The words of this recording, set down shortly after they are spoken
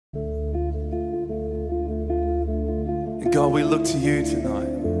And God, we look to you tonight.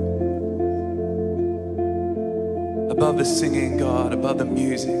 Above the singing, God, above the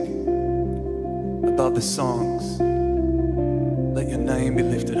music, above the songs, let your name be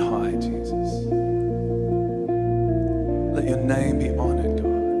lifted high, Jesus. Let your name be honored, God.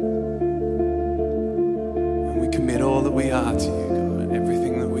 And we commit all that we are to you, God, and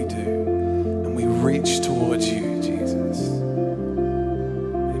everything that we do. And we reach towards you, Jesus. Amen.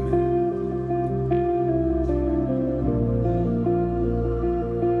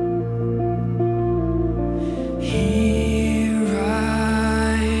 Here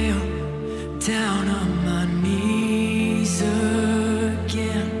I am, down on my knees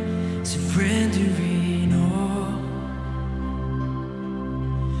again, surrendering all,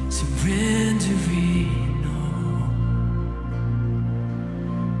 surrendering all,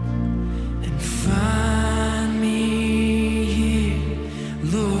 and find me here,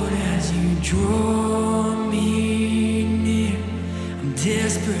 Lord, as you draw me near. I'm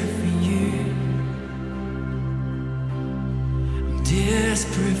desperate for you, I'm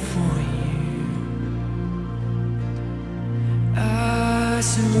desperate for you. I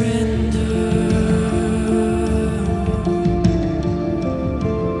surrender.